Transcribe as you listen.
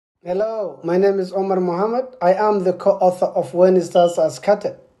Hello, my name is Omar Mohamed. I am the co-author of When Stars Are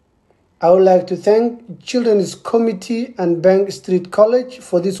Scattered. I would like to thank Children's Committee and Bank Street College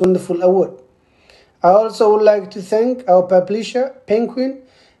for this wonderful award. I also would like to thank our publisher, Penguin,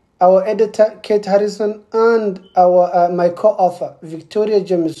 our editor, Kate Harrison, and my co-author, Victoria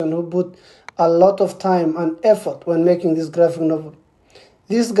Jamieson, who put a lot of time and effort when making this graphic novel.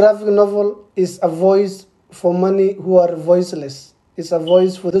 This graphic novel is a voice for many who are voiceless. It's a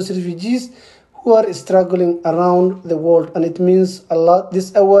voice for those refugees who are struggling around the world, and it means a lot.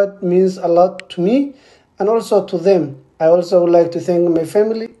 This award means a lot to me and also to them. I also would like to thank my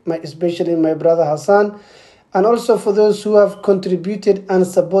family, especially my brother Hassan, and also for those who have contributed and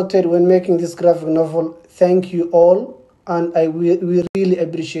supported when making this graphic novel. Thank you all, and we really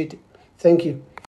appreciate it. Thank you.